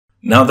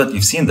Now that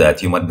you've seen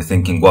that, you might be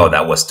thinking, wow,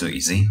 that was too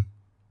easy.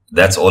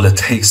 That's all it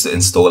takes to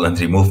install and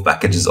remove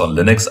packages on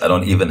Linux. I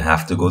don't even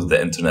have to go to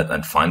the internet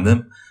and find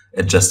them.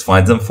 It just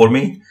finds them for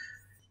me.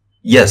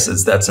 Yes,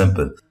 it's that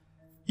simple.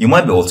 You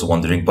might be also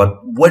wondering, but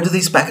where do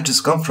these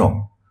packages come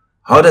from?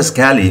 How does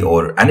Kali,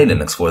 or any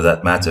Linux for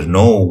that matter,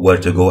 know where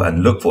to go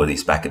and look for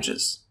these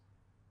packages?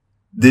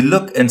 They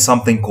look in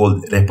something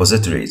called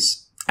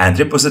repositories. And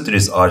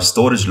repositories are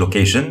storage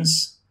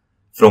locations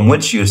from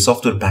which your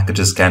software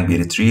packages can be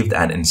retrieved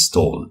and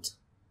installed.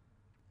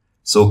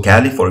 So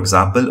Kali, for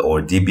example,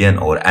 or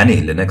Debian, or any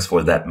Linux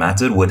for that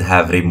matter, would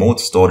have remote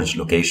storage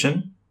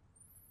location.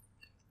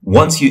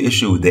 Once you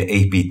issue the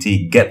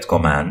apt get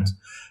command,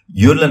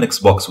 your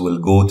Linux box will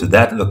go to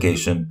that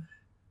location,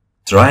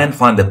 try and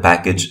find the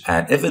package,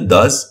 and if it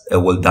does, it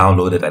will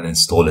download it and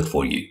install it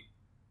for you.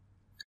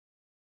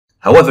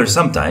 However,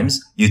 sometimes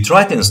you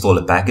try to install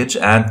a package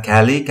and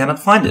Kali cannot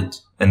find it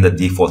in the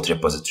default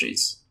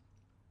repositories.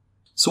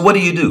 So what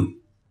do?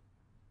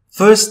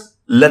 First,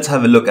 let's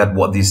have a look at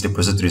what these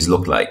repositories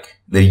look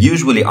like. They're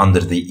usually under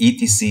the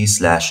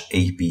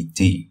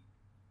etc/apt.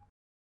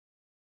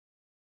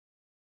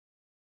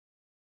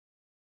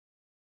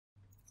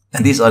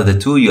 And these are the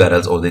two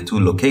URLs, or the two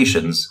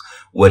locations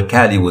where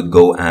Kali would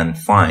go and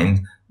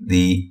find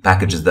the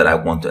packages that I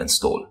want to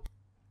install.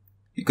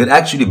 You could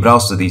actually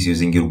browse to these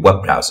using your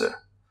web browser.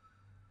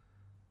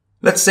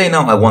 Let's say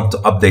now I want to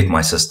update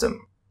my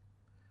system.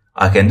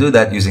 I can do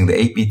that using the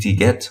apt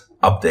get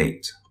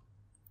update.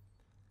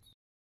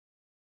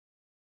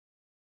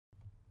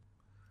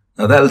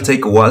 Now that'll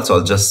take a while, so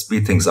I'll just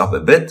speed things up a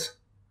bit.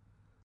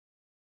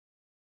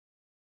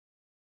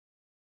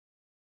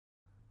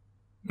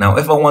 Now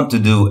if I want to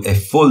do a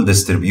full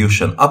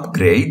distribution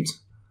upgrade,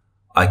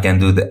 I can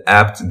do the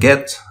apt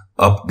get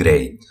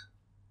upgrade.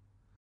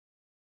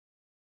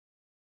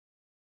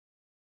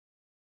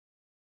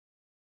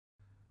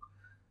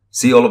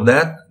 See all of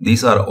that?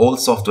 These are all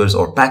softwares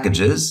or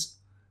packages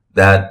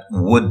that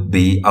would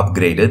be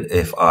upgraded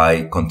if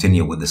I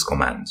continue with this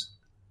command.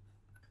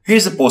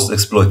 Here's a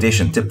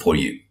post-exploitation tip for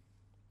you.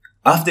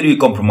 After you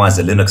compromise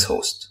a Linux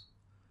host,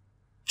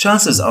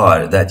 chances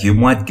are that you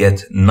might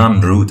get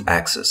non-root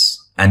access,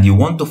 and you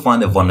want to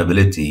find a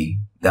vulnerability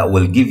that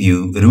will give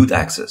you root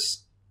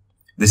access.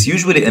 This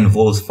usually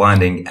involves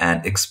finding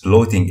and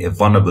exploiting a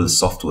vulnerable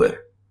software.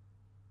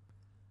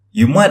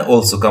 You might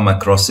also come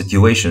across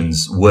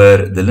situations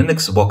where the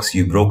Linux box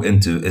you broke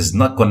into is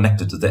not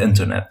connected to the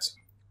internet.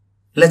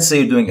 Let's say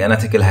you're doing an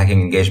ethical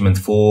hacking engagement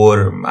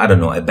for, I don't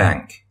know, a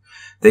bank.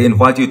 They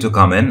invite you to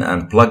come in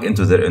and plug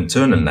into their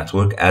internal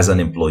network as an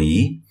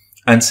employee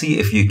and see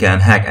if you can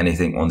hack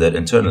anything on their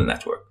internal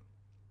network.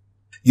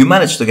 You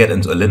manage to get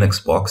into a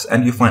Linux box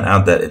and you find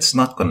out that it's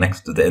not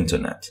connected to the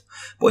internet,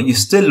 but you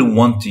still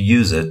want to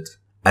use it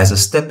as a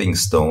stepping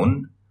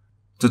stone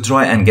to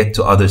try and get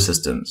to other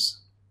systems.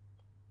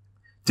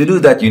 To do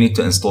that, you need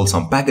to install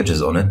some packages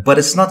on it, but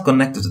it's not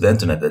connected to the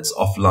internet, it's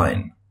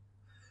offline.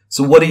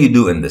 So what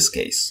do in this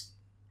case?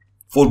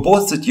 For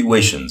both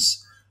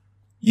situations,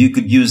 you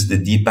could use the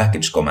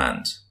dpackage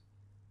command.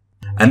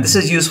 And this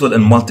is useful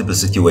in multiple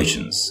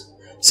situations.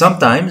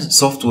 Sometimes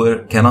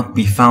software cannot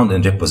be found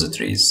in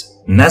repositories.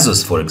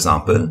 Nessus, for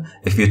example,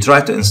 if you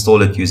try to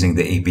install it using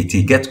the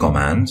apt get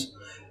command,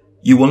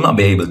 you will not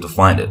be able to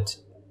find it.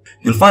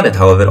 You'll find it,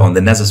 however, on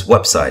the Nessus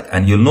website,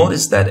 and you'll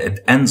notice that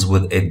it ends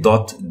with a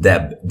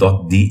 .deb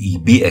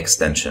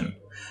extension,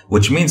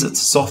 which means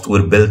it's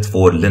software built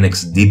for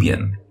Linux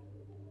Debian.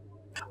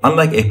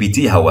 Unlike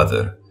apt,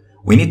 however,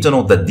 we need to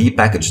note that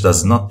dpackage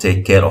does not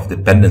take care of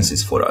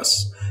dependencies for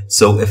us.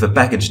 So if a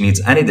package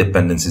needs any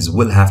dependencies,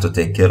 we'll have to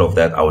take care of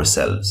that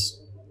ourselves.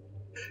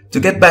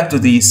 To get back to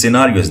the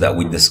scenarios that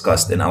we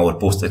discussed in our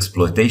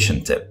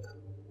post-exploitation tip,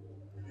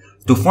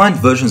 to find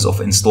versions of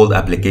installed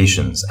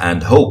applications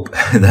and hope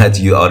that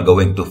you are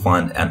going to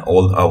find an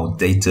old,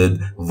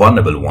 outdated,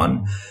 vulnerable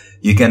one,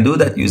 you can do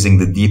that using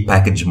the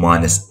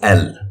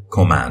dpackage-l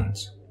command.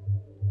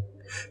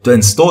 To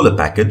install a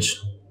package,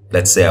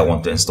 let's say I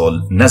want to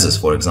install Nessus,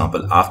 for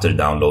example, after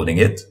downloading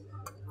it,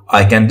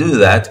 I can do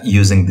that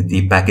using the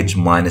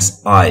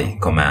dpackage-i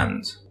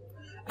command.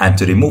 And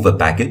to remove a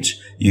package,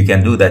 you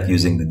can do that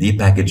using the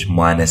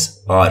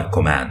dpackage-r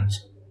command.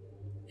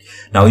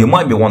 Now you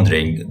might be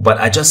wondering, but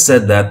I just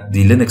said that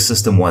the Linux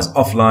system was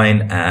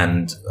offline,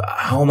 and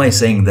how am I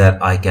saying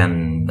that I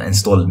can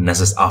install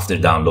Nessus after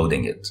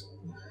downloading it?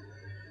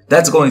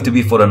 That's going to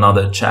be for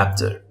another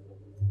chapter.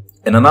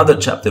 In another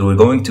chapter, we're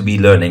going to be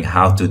learning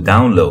how to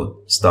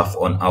download stuff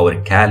on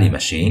our Kali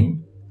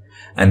machine,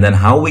 and then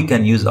how we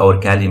can use our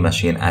Kali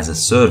machine as a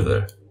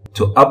server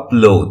to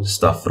upload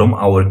stuff from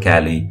our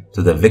Kali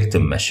to the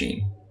victim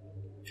machine.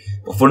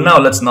 But for now,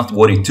 let's not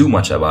worry too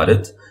much about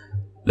it.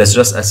 Let's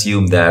just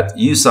assume that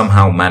you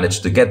somehow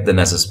managed to get the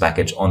Nessus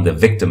package on the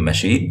victim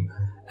machine,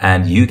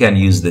 and you can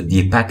use the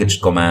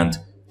dpackage command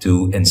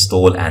to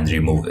install and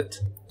remove it.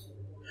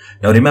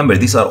 Now remember,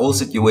 these are all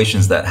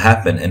situations that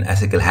happen in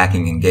ethical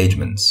hacking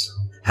engagements.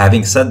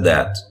 Having said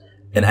that,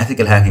 in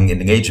ethical hacking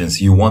engagements,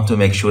 you want to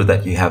make sure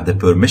that you have the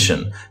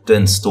permission to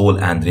install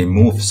and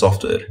remove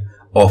software.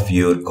 of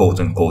your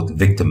quote-unquote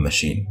victim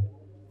machine.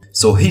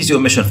 So here's your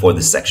mission for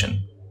this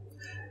section.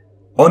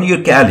 On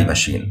your Kali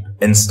machine,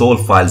 install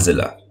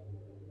FileZilla.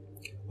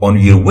 On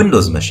your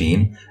Windows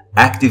machine,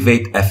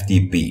 activate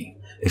FTP.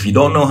 If you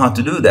don't know how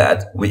to do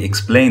that, we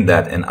explained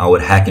that in our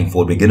Hacking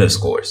for Beginners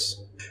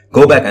course.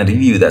 Go back and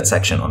review that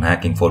section on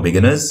Hacking for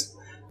Beginners,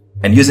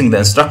 and using the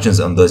instructions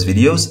on those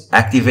videos,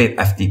 activate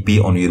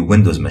FTP on your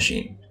Windows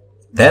machine.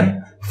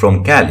 Then,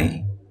 from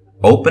Kali,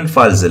 open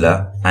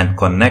FileZilla and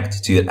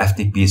connect to your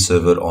FTP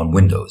server on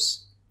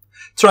Windows.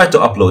 Try to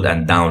upload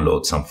and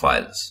download some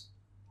files.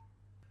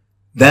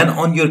 Then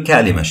on your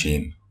Kali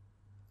machine,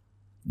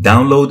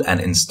 download and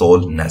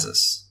install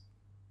Nessus.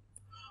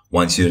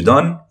 Once you're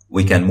done,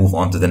 we can move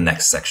on to the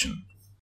next section.